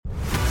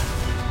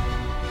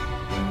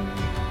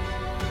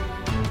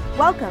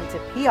Welcome to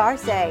PR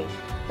Say,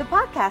 the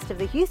podcast of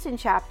the Houston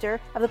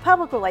chapter of the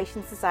Public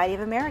Relations Society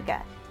of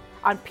America.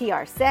 On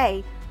PR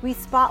Say, we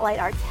spotlight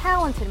our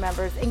talented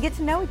members and get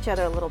to know each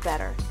other a little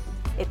better.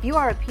 If you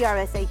are a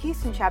PRSA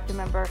Houston chapter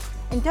member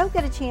and don't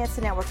get a chance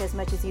to network as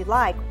much as you'd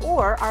like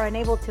or are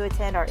unable to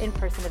attend our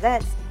in-person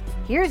events,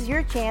 here's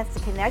your chance to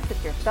connect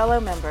with your fellow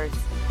members.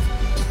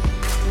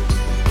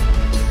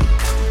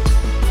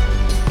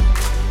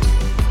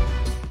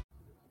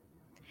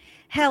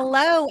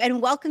 Hello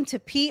and welcome to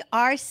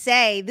PR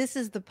Say. This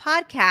is the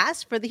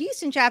podcast for the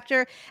Houston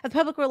chapter of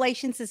Public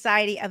Relations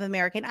Society of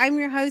America. And I'm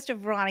your host,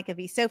 Veronica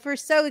V. Sofer.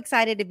 So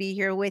excited to be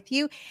here with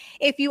you.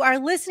 If you are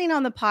listening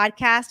on the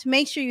podcast,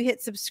 make sure you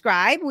hit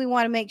subscribe. We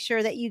want to make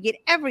sure that you get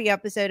every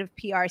episode of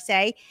PR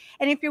Say.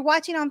 And if you're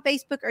watching on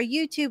Facebook or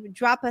YouTube,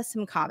 drop us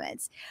some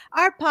comments.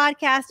 Our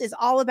podcast is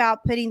all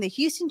about putting the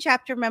Houston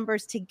chapter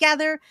members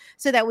together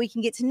so that we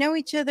can get to know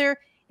each other.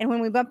 And when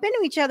we bump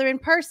into each other in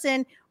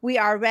person, we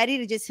are ready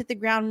to just hit the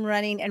ground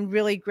running and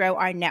really grow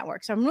our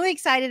network. So I'm really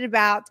excited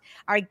about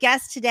our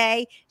guest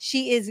today.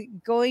 She is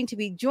going to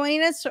be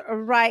joining us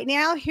right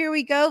now. Here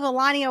we go,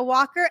 Valonia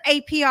Walker,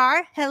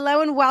 APR. Hello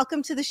and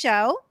welcome to the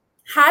show.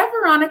 Hi,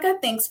 Veronica.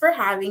 Thanks for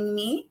having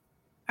me.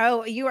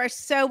 Oh, you are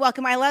so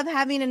welcome. I love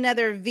having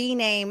another V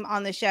name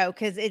on the show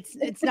because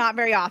it's not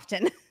very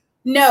often.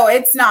 No,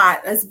 it's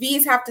not. Us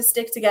V's have to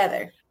stick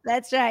together.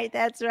 That's right.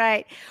 That's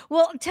right.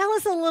 Well, tell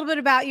us a little bit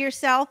about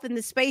yourself and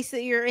the space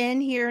that you're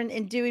in here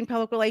and doing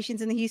public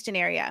relations in the Houston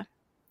area.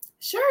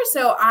 Sure.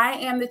 So I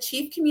am the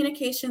Chief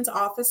Communications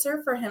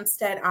Officer for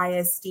Hempstead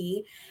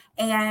ISD,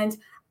 and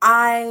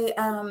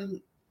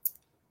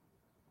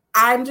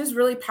I'm just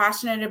really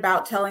passionate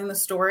about telling the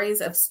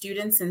stories of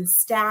students and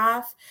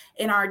staff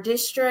in our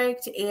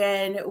district.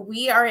 And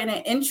we are in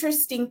an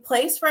interesting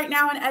place right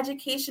now in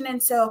education.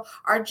 And so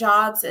our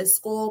jobs as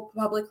school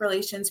public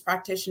relations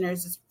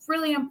practitioners is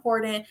really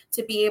important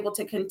to be able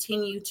to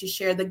continue to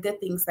share the good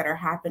things that are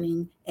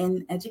happening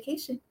in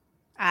education.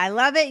 I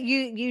love it.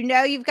 You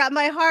know, you've got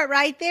my heart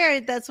right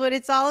there. That's what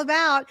it's all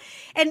about.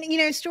 And, you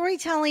know,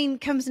 storytelling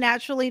comes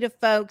naturally to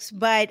folks,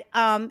 but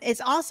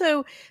it's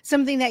also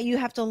something that you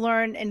have to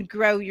learn and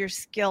grow your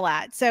skill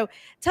at. So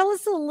tell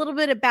us a little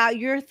bit about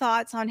your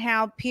thoughts on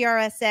how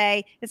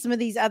PRSA and some of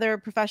these other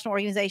professional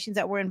organizations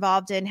that we're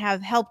involved in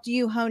have helped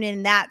you hone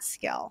in that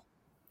skill.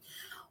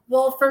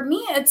 Well, for me,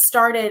 it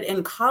started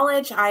in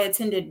college. I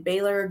attended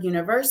Baylor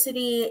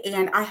University,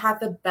 and I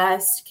had the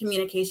best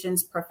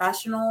communications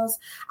professionals.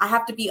 I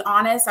have to be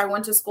honest, I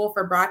went to school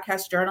for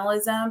broadcast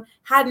journalism,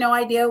 had no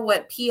idea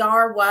what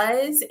PR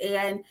was.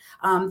 And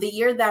the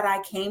year that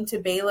I came to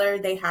Baylor,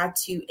 they had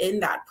to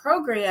end that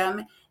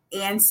program.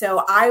 And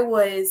so I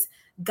was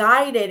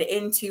guided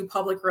into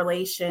public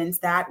relations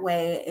that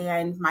way.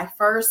 And my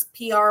first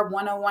PR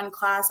 101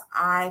 class,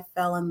 I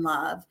fell in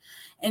love.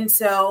 And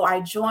so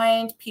I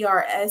joined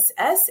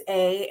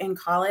PRSSA in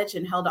college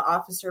and held an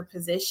officer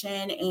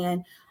position.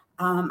 And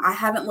I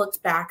haven't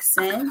looked back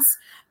since.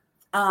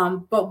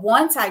 But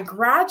once I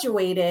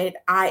graduated,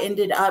 I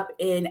ended up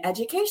in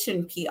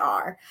education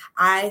PR.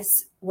 I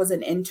was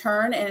an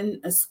intern in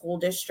a school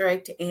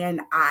district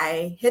and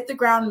I hit the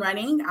ground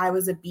running. I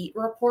was a beat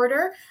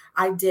reporter.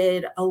 I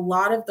did a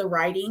lot of the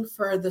writing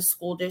for the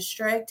school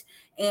district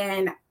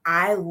and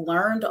I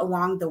learned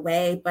along the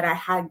way, but I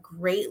had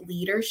great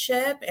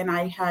leadership and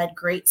I had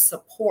great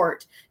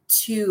support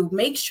to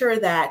make sure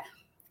that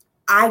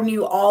I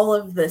knew all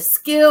of the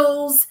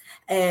skills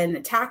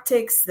and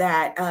tactics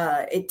that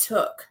it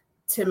took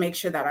to make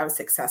sure that I was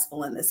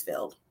successful in this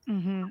field.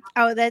 Mm-hmm.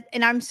 Oh,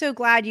 and I'm so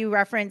glad you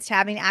referenced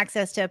having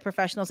access to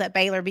professionals at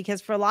Baylor,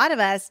 because for a lot of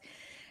us,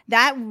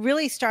 that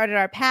really started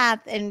our path.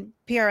 And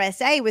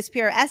PRSA was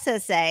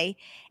PRSSA.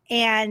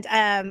 And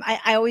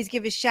I always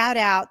give a shout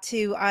out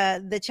to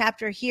the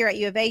chapter here at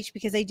U of H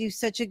because they do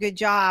such a good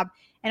job.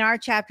 And our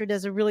chapter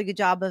does a really good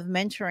job of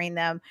mentoring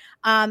them.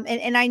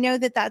 And I know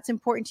that that's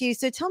important to you.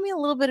 So tell me a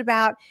little bit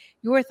about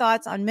your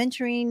thoughts on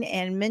mentoring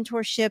and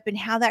mentorship and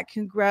how that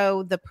can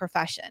grow the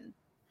profession.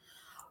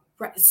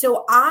 Right.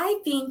 So I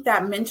think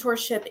that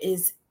mentorship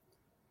is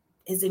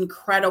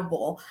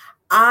incredible.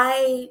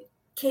 I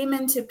came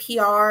into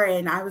PR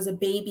and I was a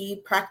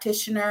baby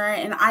practitioner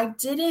and I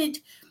didn't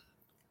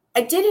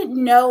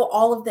know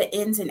all of the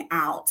ins and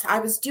outs. I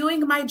was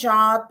doing my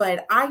job,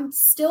 but I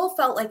still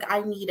felt like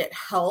I needed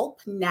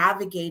help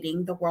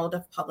navigating the world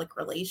of public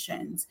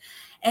relations.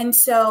 And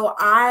so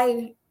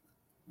I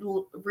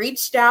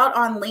reached out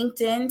on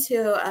LinkedIn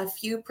to a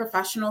few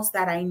professionals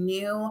that I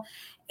knew,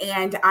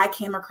 and I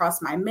came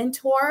across my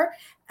mentor,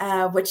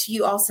 which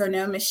you also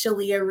know, Miss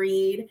Shalia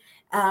Reed.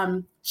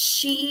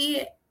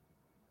 She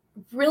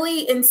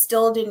really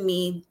instilled in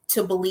me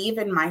to believe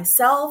in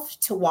myself,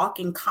 to walk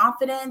in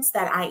confidence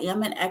that I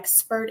am an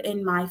expert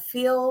in my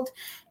field.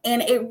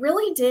 And it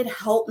really did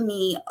help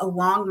me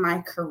along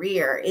my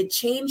career. It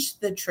changed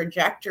the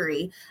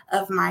trajectory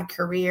of my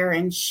career.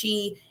 And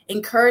she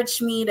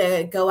encouraged me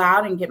to go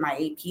out and get my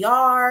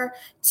APR,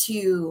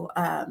 to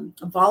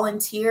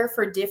volunteer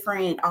for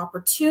different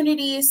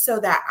opportunities so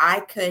that I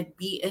could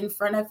be in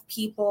front of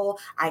people,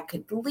 I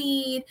could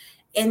lead.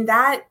 And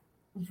that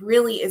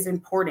really is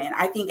important.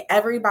 I think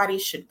everybody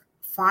should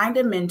find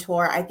a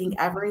mentor. I think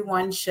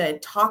everyone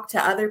should talk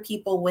to other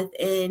people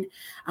within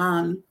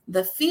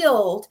the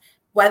field,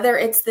 whether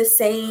it's the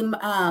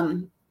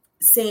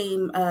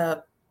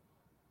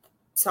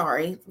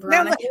sorry, No,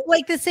 Veronica.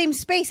 like the same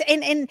space.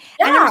 And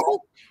Yeah,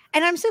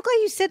 I'm so glad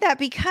you said that,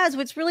 because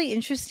what's really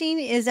interesting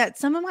is that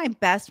some of my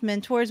best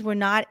mentors were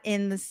not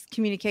in this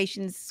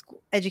communications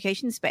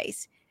education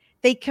space.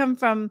 They come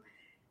from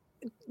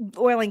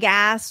oil and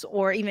gas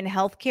or even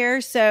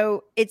healthcare.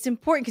 So it's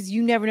important because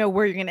you never know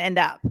where you're going to end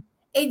up.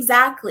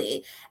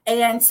 exactly.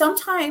 And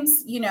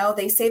sometimes,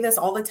 they say this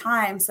all the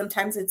time.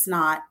 Sometimes it's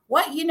not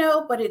what you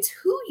know, but it's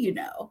who you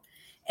know.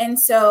 And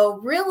so,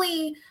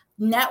 really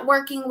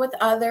networking with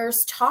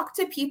others, talk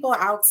to people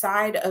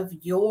outside of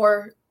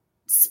your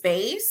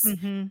space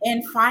Mm-hmm.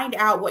 and find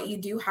out what you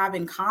do have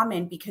in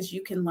common, because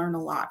you can learn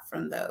a lot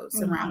from those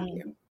around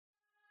Mm-hmm. you.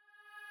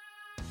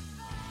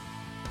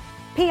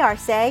 PR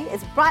Say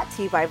is brought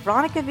to you by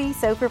Veronica V.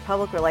 Sofer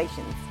Public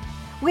Relations.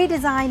 We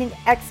design and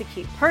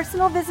execute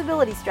personal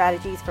visibility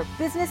strategies for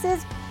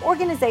businesses,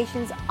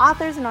 organizations,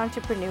 authors, and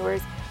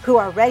entrepreneurs who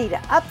are ready to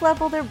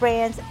uplevel their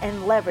brands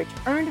and leverage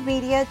earned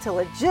media to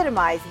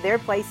legitimize their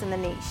place in the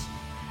niche.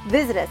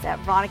 Visit us at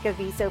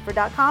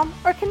veronicavsofer.com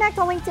or connect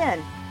on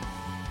LinkedIn.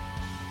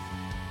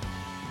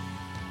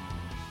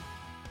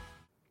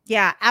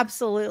 Yeah,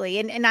 absolutely.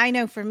 And I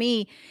know for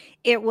me,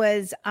 it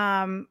was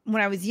when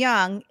I was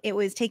young, it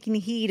was taking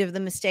heed of the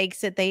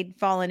mistakes that they'd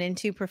fallen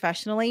into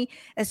professionally,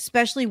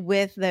 especially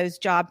with those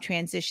job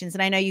transitions.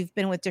 And I know you've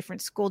been with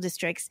different school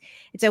districts.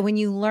 And so when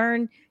you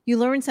learn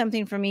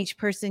something from each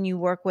person you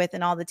work with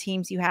and all the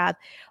teams you have.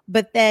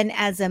 But then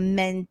as a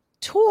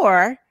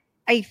mentor,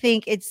 I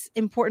think it's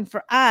important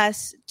for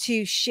us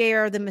to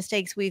share the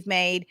mistakes we've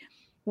made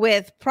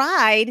with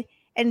pride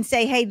and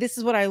say, hey, this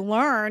is what I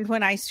learned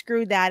when I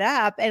screwed that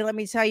up. And let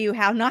me tell you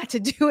how not to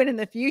do it in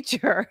the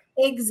future.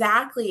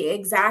 Exactly.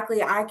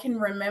 I can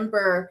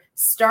remember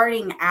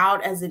starting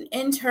out as an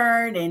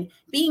intern and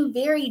being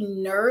very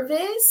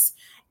nervous,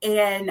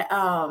 and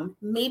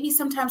maybe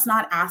sometimes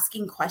not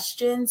asking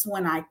questions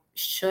when I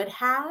should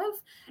have.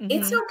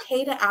 It's Mm-hmm.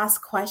 okay to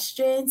ask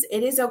questions.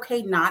 It is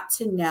okay not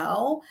to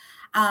know.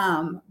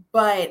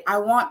 But I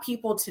want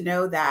people to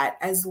know that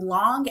as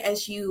long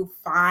as you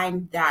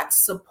find that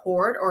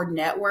support or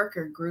network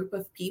or group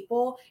of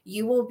people,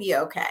 you will be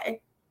okay.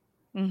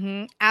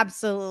 Mm-hmm.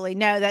 Absolutely.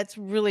 No, that's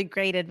really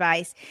great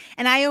advice.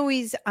 And I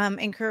always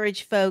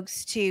encourage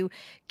folks to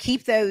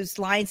keep those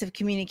lines of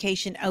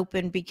communication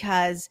open,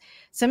 because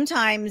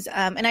sometimes,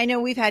 and I know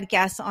we've had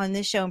guests on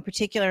this show in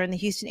particular in the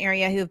Houston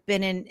area who have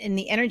been in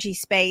the energy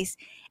space,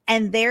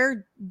 and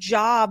their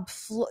job,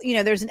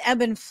 there's an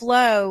ebb and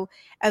flow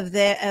of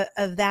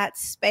of that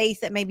space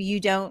that maybe you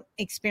don't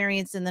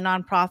experience in the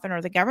nonprofit or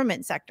the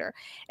government sector.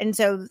 And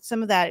so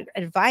some of that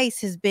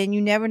advice has been, you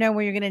never know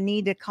where you're going to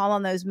need to call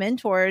on those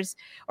mentors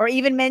or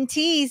even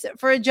mentees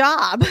for a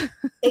job.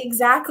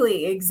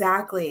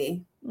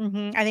 Exactly.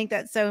 I think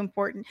that's so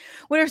important.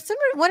 What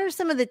are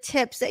some of the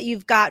tips that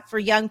you've got for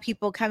young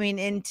people coming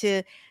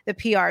into the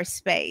PR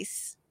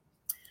space?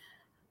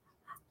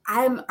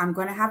 I'm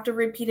going to have to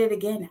repeat it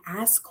again.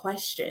 Ask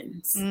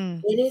questions.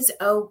 Mm, It is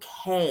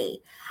okay.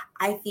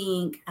 I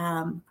think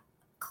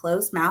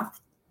closed mouth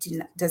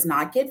does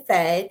not get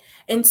fed.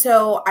 And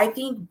so I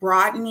think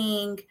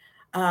broadening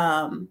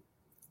um,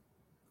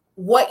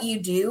 what you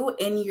do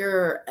in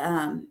your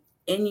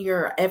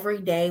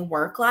everyday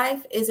work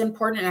life is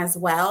important as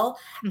well.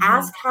 mhm,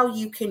 Ask how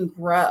you can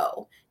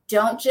grow.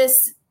 Don't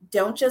just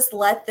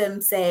let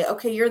them say,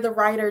 okay, you're the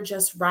writer,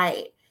 just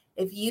write.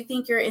 If you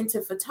think you're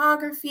into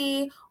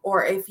photography,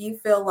 or if you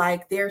feel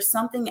like there's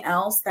something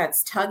else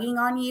that's tugging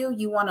on you,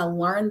 you want to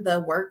learn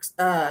the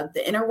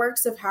inner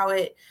works of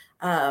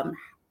um,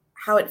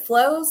 how it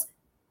flows,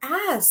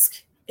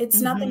 ask.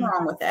 It's nothing mhm.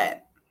 wrong with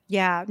it.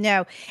 Yeah,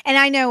 no. And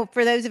I know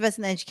for those of us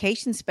in the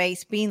education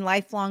space, being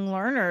lifelong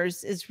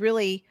learners is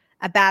really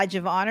a badge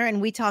of honor.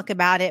 And we talk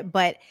about it,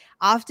 but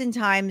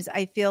oftentimes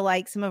I feel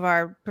like some of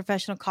our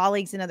professional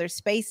colleagues in other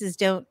spaces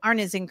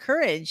aren't as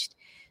encouraged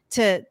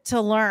to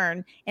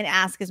learn and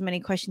ask as many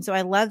questions. So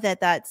I love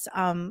that that's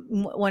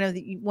one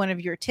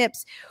of your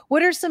tips.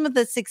 What are some of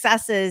the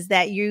successes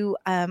that you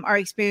are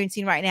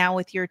experiencing right now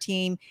with your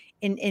team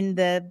in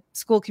the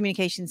school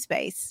communication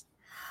space?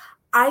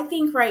 I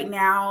think right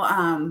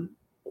now,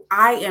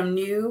 I am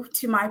new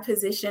to my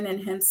position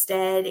in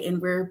Hempstead,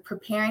 and we're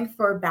preparing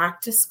for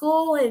back to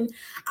school. And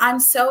I'm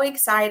so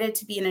excited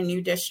to be in a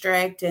new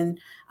district and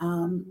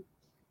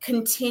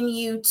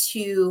continue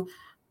to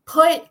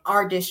put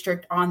our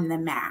district on the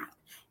map.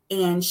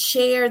 and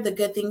share the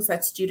good things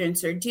that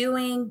students are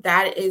doing.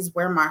 That is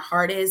where my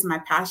heart is, my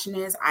passion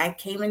is. I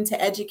came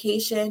into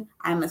education.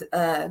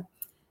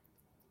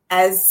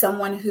 As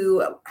someone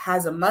who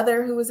has a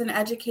mother who was an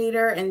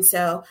educator. And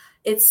so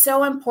it's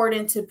so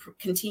important to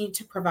continue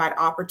to provide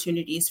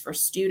opportunities for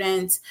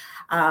students.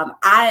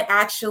 I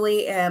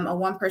actually am a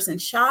one-person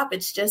shop.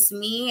 It's just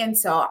me. And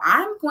so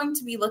I'm going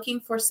to be looking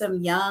for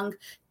some young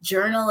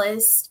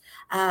journalists,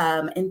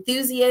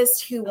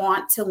 enthusiasts who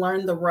want to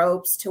learn the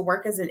ropes to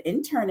work as an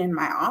intern in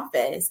my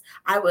office.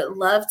 I would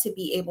love to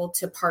be able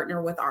to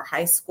partner with our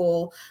high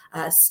school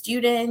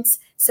students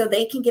so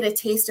they can get a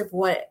taste of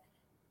what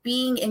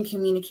being in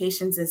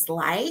communications is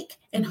like,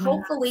 and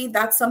hopefully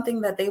that's something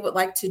that they would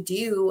like to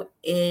do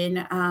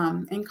in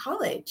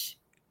college.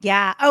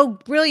 Yeah. Oh,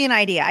 brilliant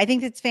idea. I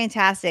think that's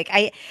fantastic.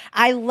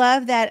 I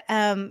love that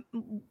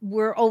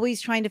we're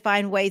always trying to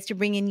find ways to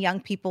bring in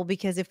young people,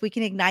 because if we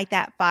can ignite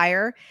that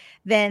fire,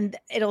 then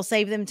it'll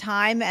save them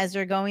time as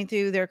they're going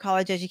through their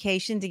college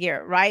education to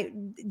get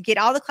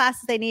all the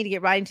classes they need to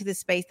get right into the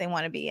space they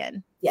want to be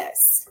in.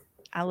 Yes.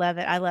 I love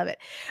it. I love it.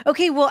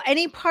 Okay. Well,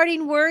 any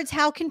parting words?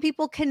 How can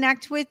people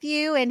connect with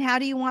you, and how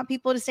do you want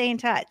people to stay in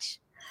touch?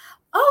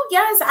 Oh,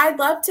 yes, I'd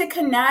love to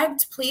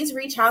connect. Please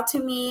reach out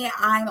to me.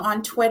 I'm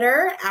on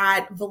Twitter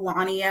at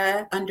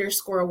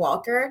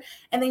Valonia_Walker.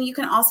 And then you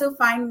can also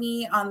find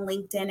me on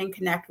LinkedIn and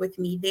connect with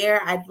me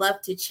there. I'd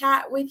love to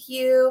chat with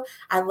you.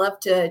 I'd love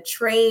to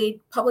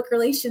trade public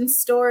relations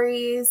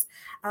stories.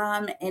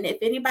 And if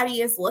anybody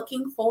is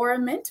looking for a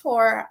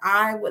mentor,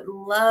 I would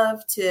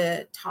love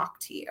to talk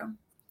to you.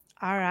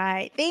 All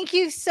right. Thank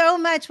you so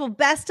much. Well,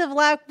 best of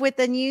luck with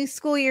the new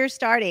school year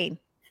starting.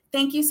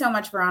 Thank you so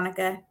much,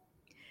 Veronica.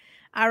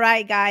 All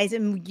right, guys.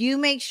 And you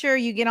make sure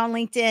you get on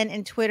LinkedIn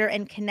and Twitter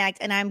and connect.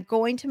 And I'm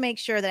going to make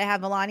sure that I have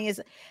Valonia's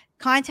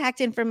contact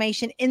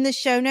information in the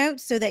show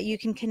notes so that you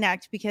can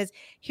connect, because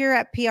here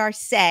at PR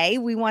Say,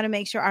 we want to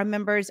make sure our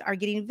members are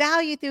getting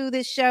value through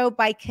this show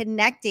by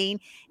connecting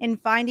and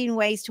finding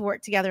ways to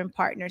work together and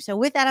partner. So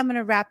with that, I'm going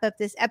to wrap up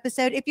this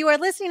episode. If you are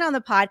listening on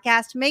the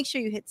podcast, make sure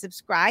you hit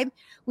subscribe.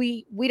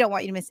 We don't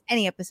want you to miss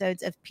any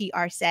episodes of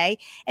PR Say.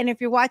 And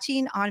if you're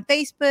watching on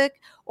Facebook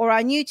or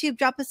on YouTube,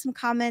 drop us some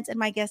comments and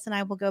my guests and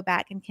I will go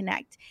back and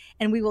connect.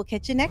 And we will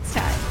catch you next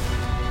time.